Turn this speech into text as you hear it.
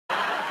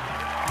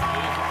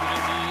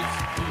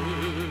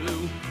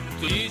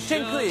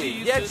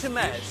Dziękuję, jak się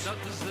masz?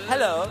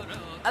 Hello,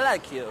 I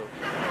like you.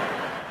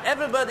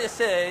 Everybody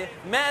say,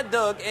 Mad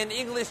Dog and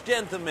English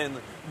gentlemen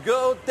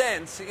go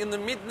dance in the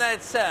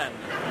midnight sun.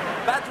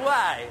 But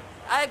why?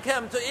 I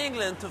come to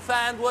England to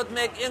find what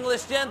make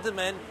English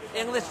gentlemen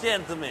English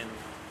gentlemen.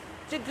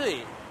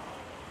 Dziękuję.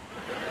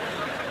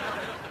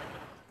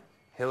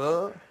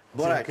 Hello,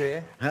 Borat,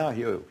 dziękuję. how are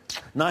you?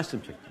 Nice to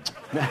meet you.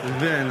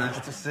 Very nice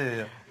to see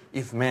you.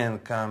 If men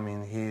come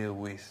in here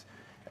with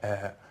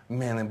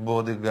many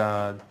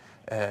bodyguard,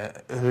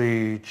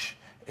 rich,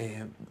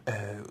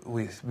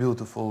 with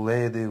beautiful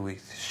lady,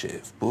 with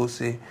chef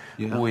pussy,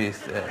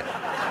 with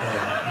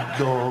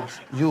dogs,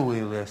 you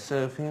will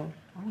serve him?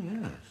 Oh,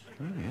 yes.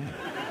 Oh,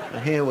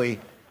 yeah. Here we...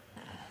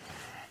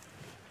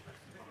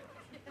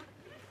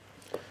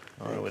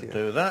 I would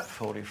do that,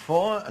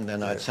 44, and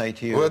then I'd say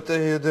to you... What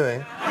are you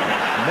doing?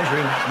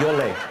 Measuring your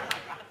leg.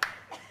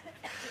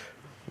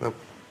 No.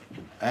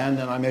 And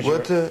then I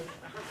measure...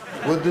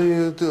 What do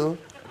you do?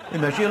 You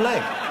measure your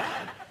leg.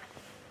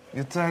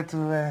 You try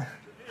to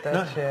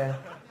touch... I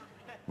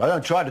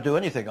don't try to do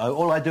anything.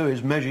 All I do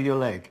is measure your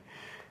leg.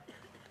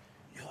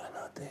 You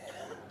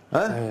are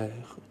not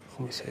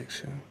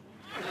homosexual.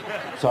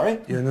 Sorry?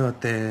 You're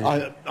not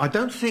I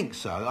don't think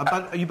so.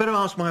 But you better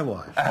ask my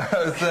wife.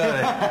 Oh,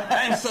 sorry.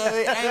 I'm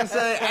sorry.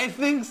 I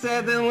think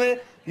suddenly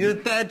you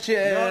touch...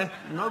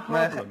 No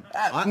problem.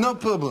 No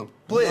problem.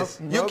 Please,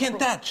 you can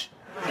touch.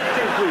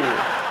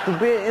 To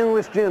be an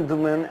English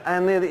gentleman, I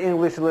need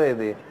English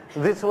lady.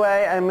 This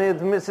way I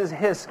made Mrs.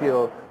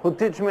 Heskell, who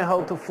teach me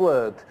how to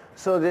flirt,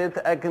 so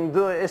that I can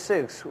do a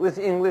sex with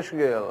English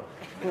girl.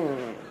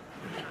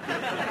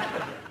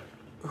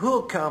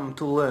 Who come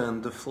to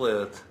learn the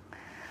flirt?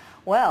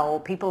 Well,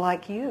 people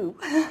like you.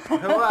 That's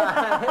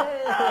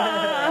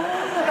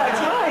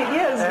right,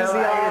 yes.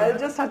 I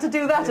just had to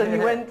do that and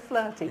you went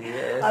flirty.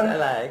 Yes, I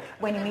like.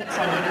 When you meet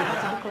somebody, you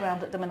have to look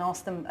around at them and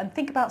ask them, and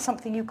think about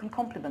something you can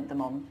compliment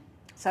them on.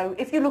 So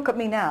if you look at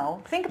me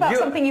now, think about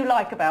something you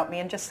like about me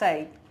and just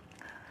say...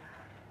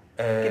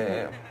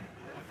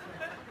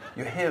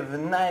 You have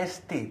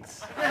nice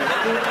tits.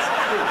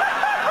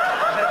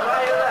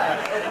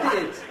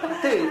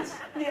 Tits.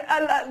 Yeah, I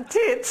like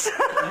tits.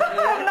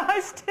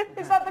 Nice tits.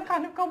 Is that the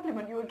kind of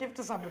compliment you would give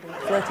to somebody?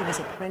 Flirting is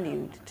a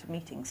prelude to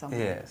meeting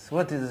somebody. Yes.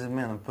 What is a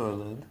man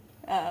prelude?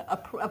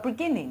 A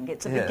beginning.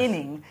 It's a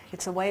beginning.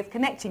 It's a way of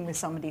connecting with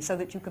somebody so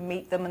that you can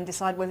meet them and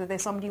decide whether they're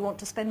somebody you want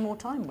to spend more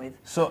time with.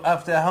 So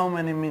after how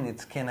many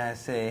minutes can I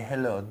say,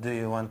 hello, do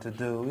you want to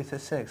do with a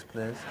sex,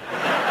 please?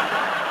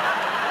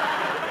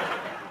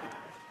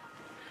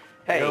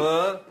 Hey,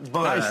 hello?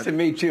 nice to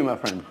meet you, my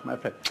friend. My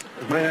friend.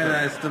 Very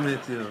nice to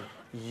meet you.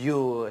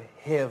 You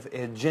have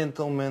a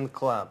gentleman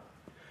club.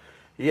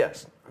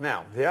 Yes.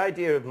 Now, the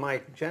idea of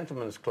my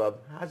gentleman's club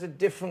has a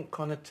different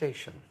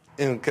connotation.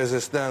 In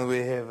Kazakhstan, we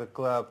have a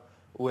club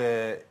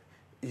where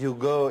you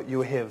go,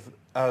 you have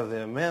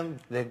other men,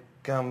 they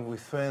come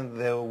with friends,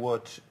 they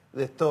watch,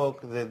 they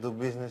talk, they do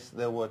business,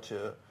 they watch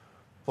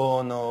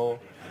porno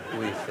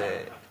with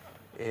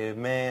a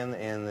man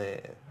and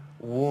a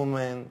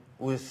woman.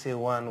 We see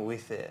one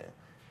with a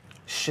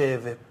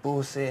shaved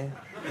pussy.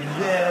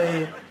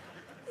 Very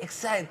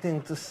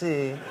exciting to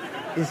see.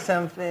 It's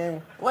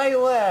something... Why you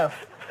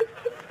laugh?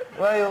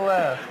 Why you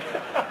laugh?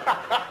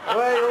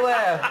 Why you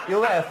laugh? You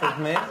laugh at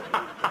me.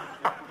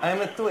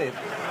 I'm a twit.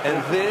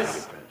 And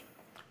this...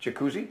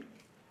 Jacuzzi?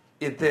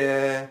 It...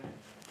 That's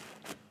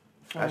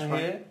from right.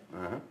 here,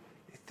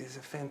 it is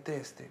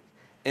fantastic.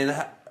 And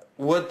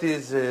what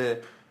is...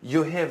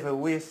 you have a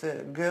with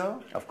a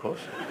girl? Of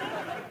course.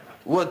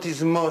 What is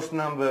the most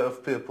number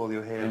of people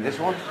you have? And this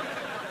one?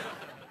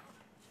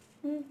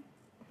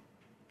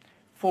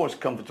 4 is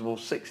comfortable,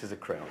 6 is a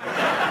crown.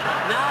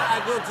 Now I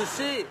go to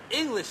see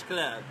English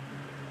club.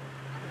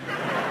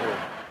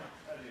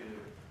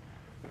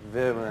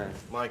 Very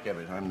nice. Mike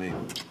Evans, I'm the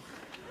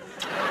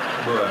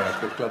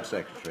club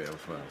secretary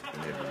of the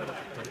neighbourhood.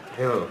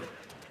 Hello.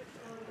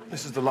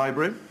 This is the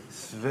library.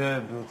 It's a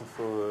very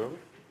beautiful room.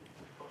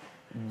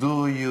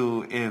 Do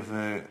you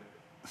ever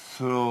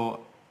throw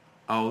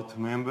out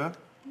member?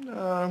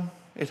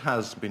 It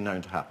has been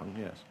known to happen,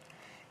 yes.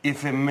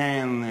 If a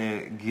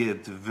man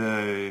get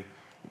very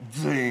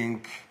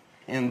drink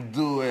and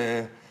do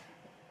a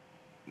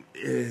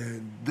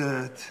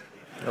dirt,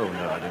 Oh,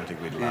 no, I don't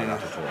think we'd allow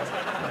that at all.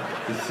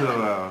 No.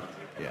 throw out.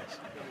 Yes.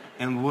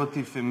 And what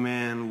if a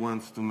man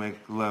wants to make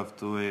love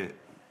to a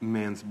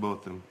man's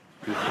bottom?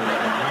 We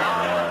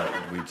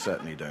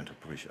certainly don't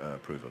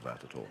approve of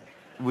that at all.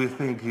 We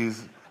think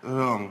he's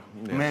wrong.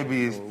 Yes.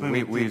 Maybe he's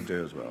primitive. We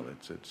do as well.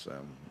 It's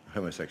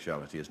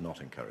homosexuality is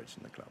not encouraged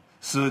in the club.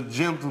 So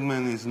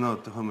gentleman is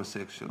not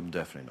homosexual?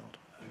 Definitely not.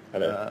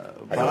 Hello.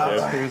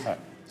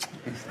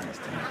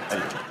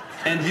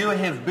 And you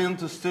have been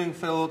to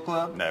Stringfellow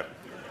Club? No.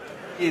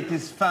 It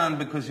is fun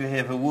because you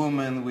have a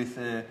woman with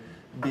a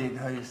big,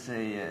 how you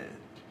say...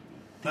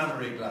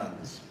 Mammary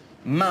glands.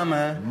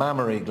 Mama.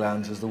 Mammary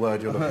glands is the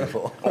word you're looking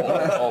for.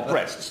 Or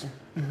breasts.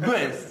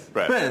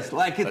 Breast,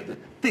 like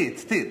it,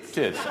 tits. Tits.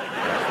 Yes,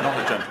 not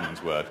the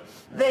gentleman's word.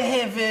 They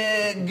have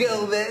a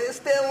girl that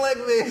stand like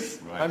this.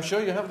 Right. I'm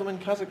sure you have them in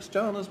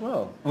Kazakhstan as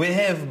well. We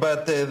have,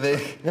 but they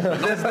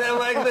stand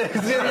like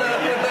this, you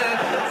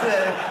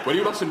know. Well,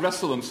 you mustn't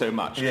wrestle them so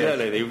much. Yes.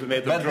 Clearly, they've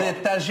made them But drop.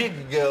 the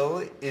Tajik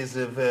girl is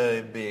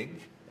very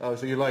big. Oh,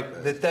 so you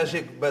like The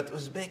Tajik, but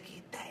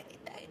Uzbeki, tiny.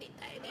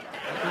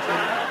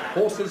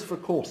 horses for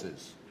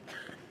courses?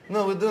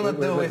 No, we do not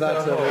do with our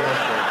that, horse.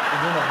 We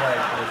do not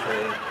like with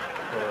a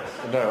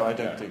horse. No, I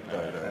don't think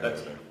no.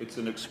 It's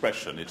an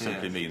expression. It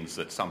simply means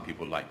that some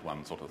people like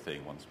one sort of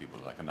thing, some people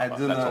like I another.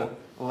 do That's not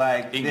all.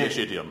 like English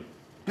the idiom.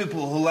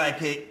 people who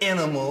like an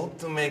animal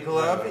to make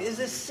love is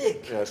a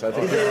sick. Yes, I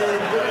think Is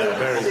a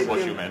Very sick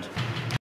what you meant.